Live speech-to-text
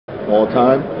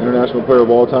All-time? International player of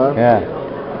all time? Yeah.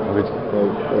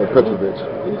 Petrovic.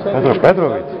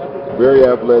 Petrovic. Very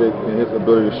athletic in his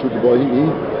ability to shoot the ball.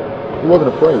 He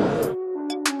wasn't afraid.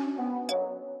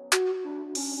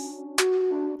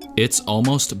 It's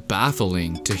almost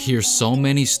baffling to hear so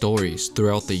many stories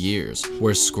throughout the years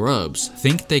where scrubs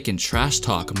think they can trash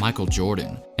talk Michael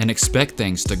Jordan and expect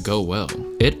things to go well.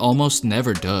 It almost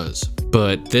never does.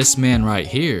 But this man right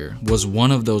here was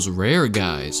one of those rare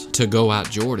guys to go at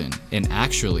Jordan and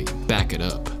actually back it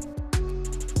up.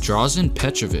 Drazen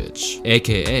Petrovic,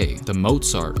 aka the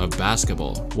Mozart of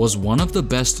basketball, was one of the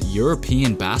best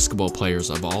European basketball players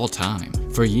of all time.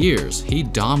 For years, he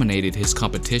dominated his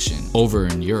competition over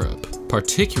in Europe,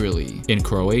 particularly in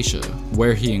Croatia,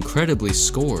 where he incredibly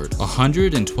scored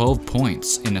 112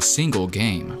 points in a single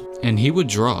game. And he would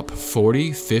drop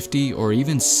 40, 50, or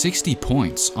even 60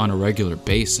 points on a regular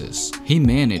basis. He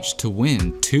managed to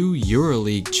win 2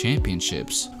 EuroLeague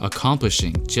championships,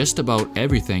 accomplishing just about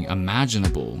everything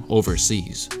imaginable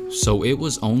overseas. So it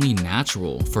was only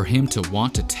natural for him to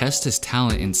want to test his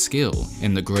talent and skill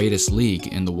in the greatest league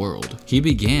in the world. He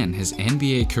began his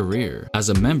NBA career as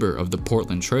a member of the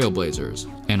Portland Trail Blazers,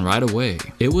 and right away,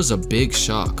 it was a big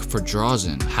shock for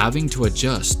Drazen having to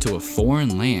adjust to a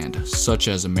foreign land such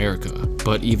as America.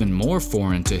 But even more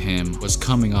foreign to him was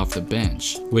coming off the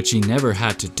bench, which he never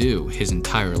had to do his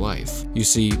entire life. You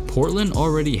see, Portland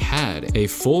already had a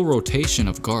full rotation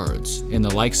of guards in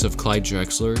the likes of Clyde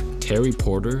Drexler, Terry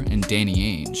Porter, and Danny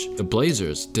Ainge. The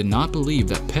Blazers did not believe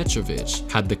that Petrovic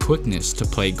had the quickness to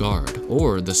play guard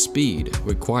or the speed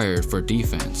required for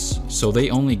defense, so they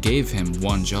only gave him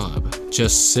one job: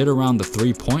 just sit around the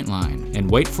three-point line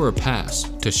and wait for a pass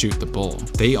to shoot the ball.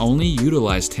 They only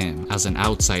utilized him as an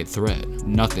outside threat,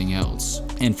 nothing else.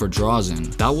 And for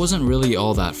Drazen, that wasn't really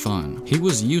all that fun. He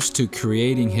was used to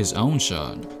creating his own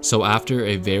shot, so after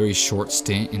a very short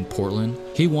stint in Portland,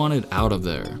 he wanted out of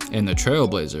there, and the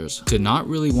Trailblazers did not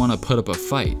really want to put up a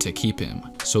fight to keep him,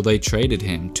 so they traded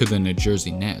him to the New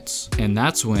Jersey Nets, and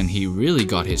that's when he really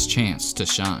got his chance to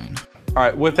shine. All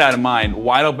right, with that in mind,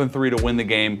 wide open three to win the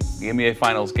game, the NBA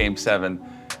Finals Game 7.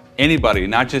 Anybody,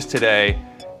 not just today,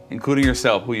 including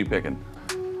yourself, who are you picking?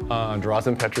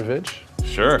 Drazen Petrovic.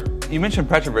 Sure. You mentioned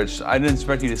Petrovic. I didn't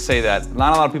expect you to say that.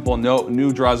 Not a lot of people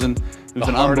knew Drazen. He was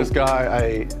the hardest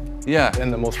guy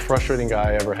and the most frustrating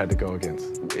guy I ever had to go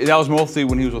against. That was mostly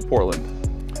when he was with Portland.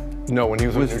 No, when he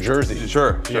was with New Jersey.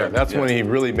 Sure. Yeah, that's when he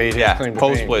really made his claim to fame.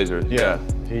 Post-Blazers. Yeah.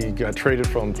 He got traded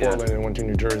from Portland and went to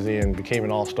New Jersey and became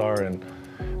an all-star and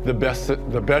the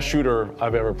best shooter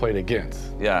I've ever played against.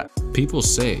 Yeah. People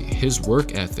say his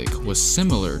work ethic was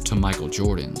similar to Michael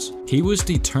Jordan's. He was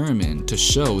determined to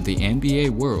show the NBA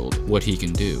world what he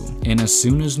can do, and as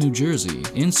soon as New Jersey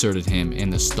inserted him in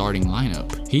the starting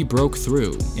lineup, he broke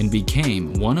through and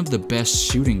became one of the best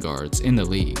shooting guards in the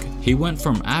league. He went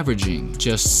from averaging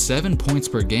just 7 points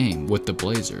per game with the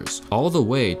Blazers, all the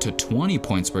way to 20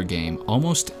 points per game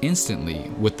almost instantly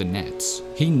with the Nets.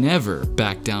 He never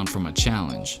backed down from a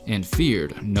challenge and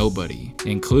feared nobody,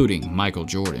 including Michael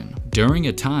Jordan. During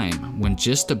a time when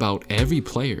just about every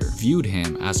player viewed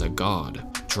him as a god,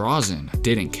 Drazen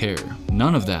didn't care.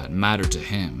 None of that mattered to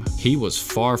him. He was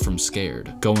far from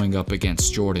scared going up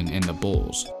against Jordan and the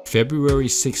Bulls. February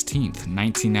 16th,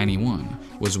 1991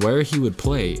 was where he would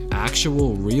play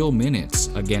actual real minutes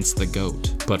against the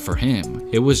GOAT. But for him,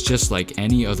 it was just like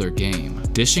any other game,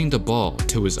 dishing the ball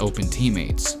to his open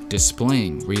teammates,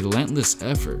 displaying relentless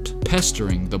effort,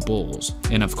 pestering the Bulls,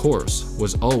 and of course,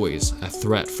 was always a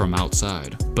threat from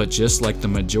outside. But just like the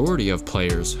majority of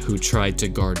players who tried to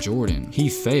guard Jordan, he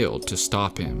failed to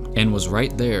stop him, and was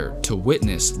right there to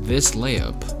witness this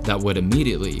layup that would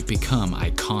immediately become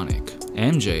iconic.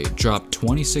 MJ dropped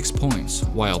 26 points,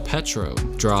 while Petro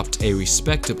dropped a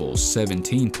respectable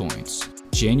 17 points.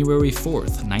 January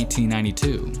 4th,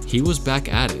 1992, he was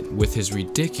back at it with his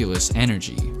ridiculous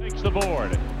energy. Takes the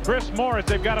board. Chris Morris,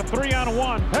 they've got a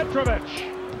 3-on-1. Petrovic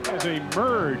has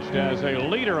emerged as a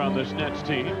leader on this Nets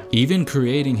team. Even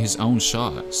creating his own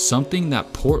shot, something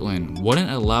that Portland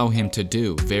wouldn't allow him to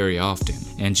do very often.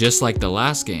 And just like the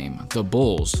last game, the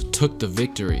Bulls took the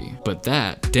victory, but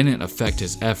that didn't affect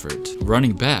his effort,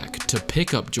 running back to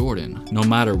pick up Jordan no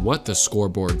matter what the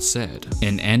scoreboard said,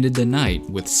 and ended the night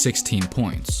with 16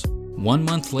 points. 1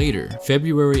 month later,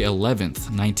 February 11th,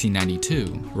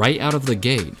 1992, right out of the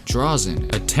gate,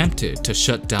 Drazen attempted to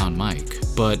shut down Mike,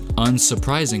 but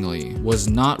unsurprisingly, was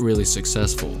not really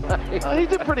succul. He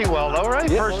did pretty well though, right?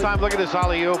 First time, look at this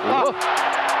alley-oop. Oh,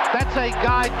 that's a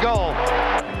guide goal.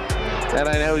 And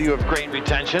I know you have great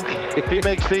retention. If he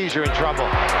makes these, you're in trouble.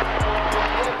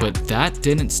 But that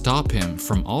didn't stop him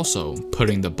from also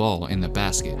putting the ball in the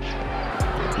basket.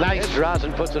 Nice.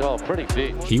 Drazen puts it home. Pretty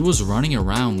feet. He was running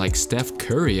around like Steph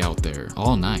Curry out there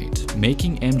all night,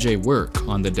 making MJ work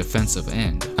on the defensive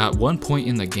end. At one point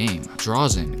in the game,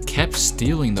 Drazen kept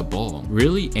stealing the ball,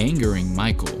 really angering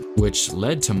Michael, which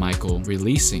led to Michael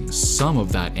releasing some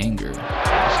of that anger.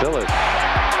 Still is.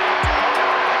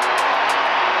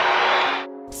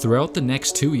 Throughout the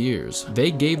next 2 years,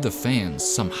 they gave the fans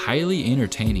some highly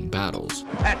entertaining battles.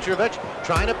 Petrovic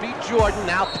trying to beat Jordan.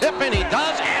 Now Pippen, he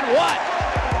does, and what?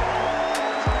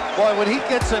 Boy, when he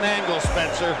gets an angle,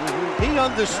 Spencer, he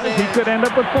understands. He could end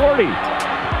up with 40.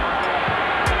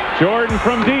 Jordan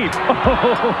from deep.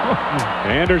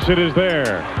 Anderson is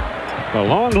there. The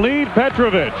long lead,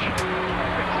 Petrovic.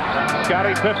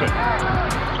 Scottie Pippen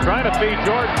trying to feed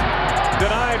Jordan.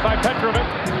 Denied by Petrovic.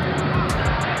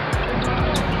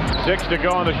 6 to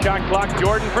go on the shot clock.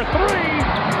 Jordan for 3.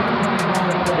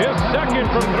 His second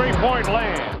from three-point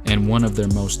land. And one of their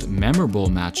most memorable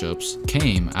matchups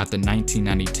came at the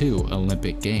 1992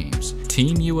 Olympic Games.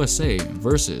 Team USA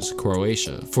versus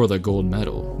Croatia for the gold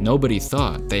medal. Nobody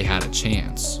thought they had a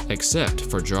chance, except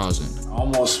for Drazen.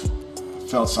 Almost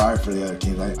felt sorry for the other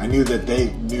teams. I knew that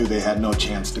they knew they had no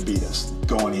chance to beat us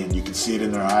going in. You could see it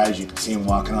in their eyes, you could see them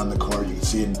walking on the court, you could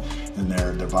see it in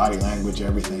their body language,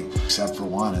 everything, except for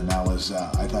one, and that was,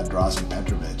 I thought Drazen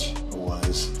Petrovic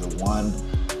was the one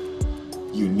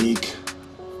unique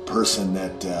person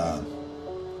that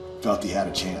felt he had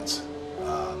a chance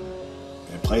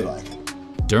and played like it.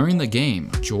 During the game,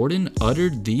 Jordan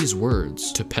uttered these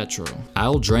words to Petro: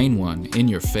 "I'll drain one in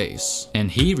your face." And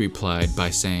he replied by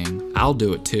saying, "I'll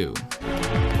do it too."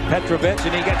 Petrovic,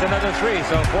 and he gets another 3.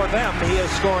 So for them, he has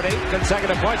scored 8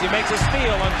 consecutive points. He makes a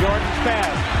steal on Jordan's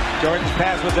pass. Jordan's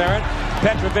pass was errant.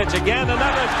 Petrovic again,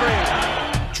 another 3.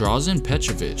 Drazen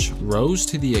Petrovic rose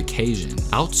to the occasion,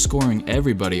 outscoring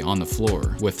everybody on the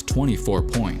floor with 24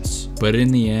 points. But in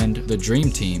the end, the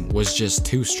Dream Team was just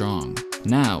too strong.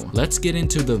 Now, let's get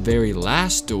into the very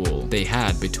last duel they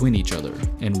had between each other,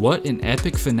 and what an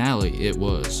epic finale it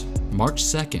was. March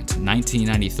 2nd,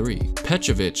 1993,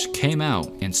 Petrovic came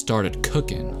out and started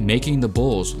cooking, making the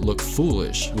Bulls look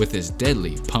foolish with his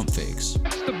deadly pump fakes.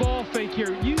 Watch the ball fake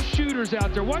here. You shooters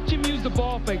out there, watch him use the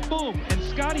ball fake. Boom, and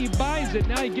Scottie buys it.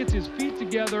 Now he gets his feet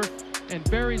together and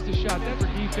buries the shot. That's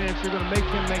for defense. You're going to make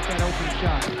him make that open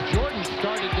shot. Jordan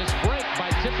started this break by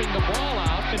tipping the ball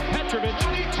out, and Petrovic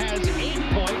has 8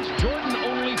 points. Jordan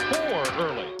only 4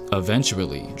 early.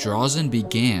 Eventually, Drazen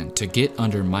began to get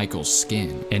under Michael's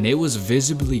skin, and it was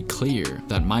visibly clear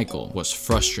that Michael was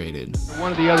frustrated.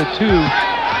 One of the other two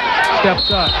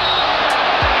steps up.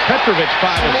 Petrovic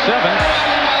 5 of 7.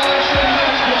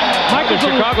 Michael's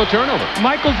Chicago turnover.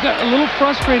 Michael's got a little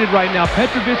frustrated right now.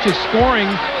 Petrovic is scoring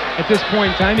at this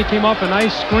point in time. He came off a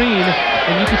nice screen,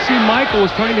 and you can see Michael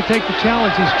is trying to take the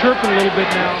challenge. He's chirping a little bit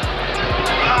now.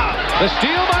 The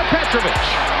steal by Petrovic.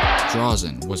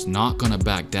 Drazen was not gonna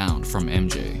back down from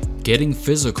MJ, getting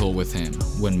physical with him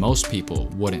when most people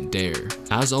wouldn't dare.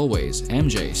 As always,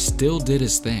 MJ still did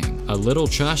his thing. A little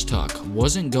trash talk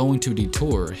wasn't going to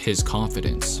detour his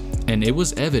confidence, and it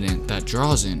was evident that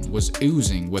Drazen was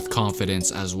oozing with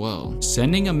confidence as well,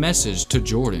 sending a message to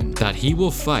Jordan that he will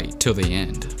fight till the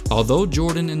end. Although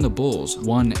Jordan and the Bulls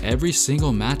won every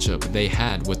single matchup they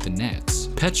had with the Nets,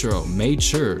 Petro made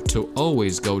sure to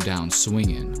always go down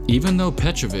swinging. Even though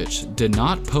Petrovic did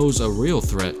not pose a real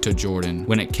threat to Jordan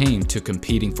when it came to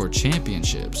competing for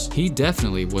championships, he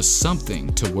definitely was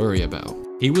something to worry about.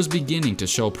 He was beginning to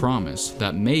show promise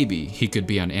that maybe he could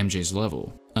be on MJ's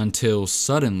level. Until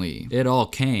suddenly, it all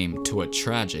came to a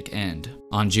tragic end.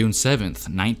 On June 7th,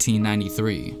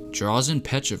 1993, Drazen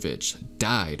Petrovic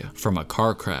died from a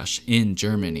car crash in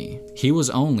Germany. He was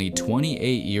only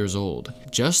 28 years old,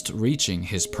 just reaching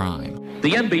his prime.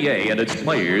 The NBA and its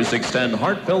players extend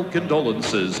heartfelt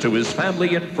condolences to his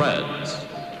family and friends.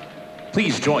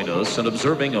 Please join us in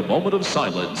observing a moment of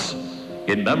silence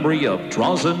in memory of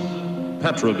Drazen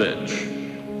Petrovic.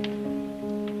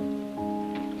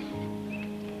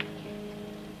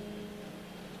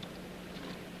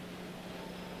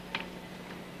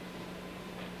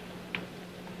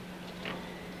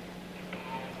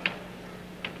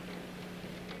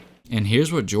 And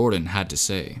here's what Jordan had to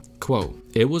say. Quote,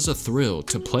 "It was a thrill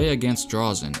to play against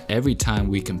Drazen every time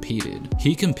we competed.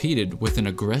 He competed with an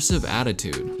aggressive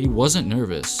attitude. He wasn't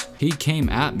nervous. He came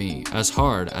at me as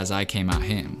hard as I came at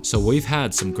him. So we've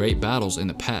had some great battles in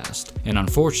the past, and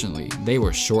unfortunately, they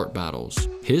were short battles.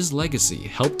 his legacy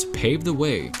helped pave the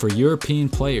way for European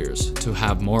players to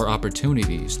have more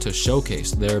opportunities to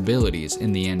showcase their abilities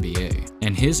in the NBA.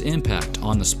 And his impact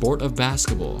on the sport of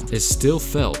basketball is still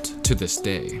felt to this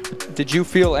day. Did you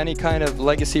feel any kind of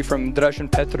legacy from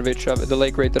Dražen Petrovic, the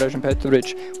late great Dražen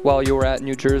Petrovic, while you were at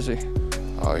New Jersey?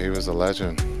 Oh, he was a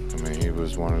legend. I mean, he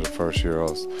was one of the first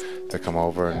Euros to come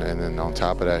over, and then on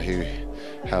top of that, he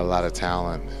had a lot of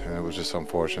talent, and it was just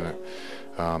unfortunate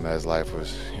that his life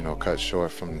was, cut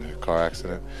short from the car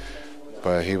accident.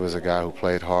 But he was a guy who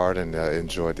played hard and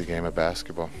enjoyed the game of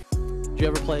basketball. Did you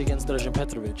ever play against Dražen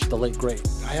Petrovic, the late great?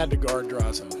 I had to guard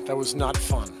Dražen. That was not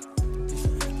fun.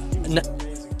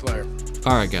 Amazing player.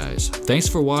 Alright guys, thanks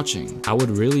for watching. I would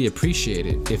really appreciate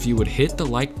it if you would hit the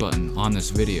like button on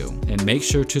this video and make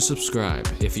sure to subscribe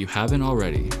if you haven't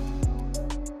already.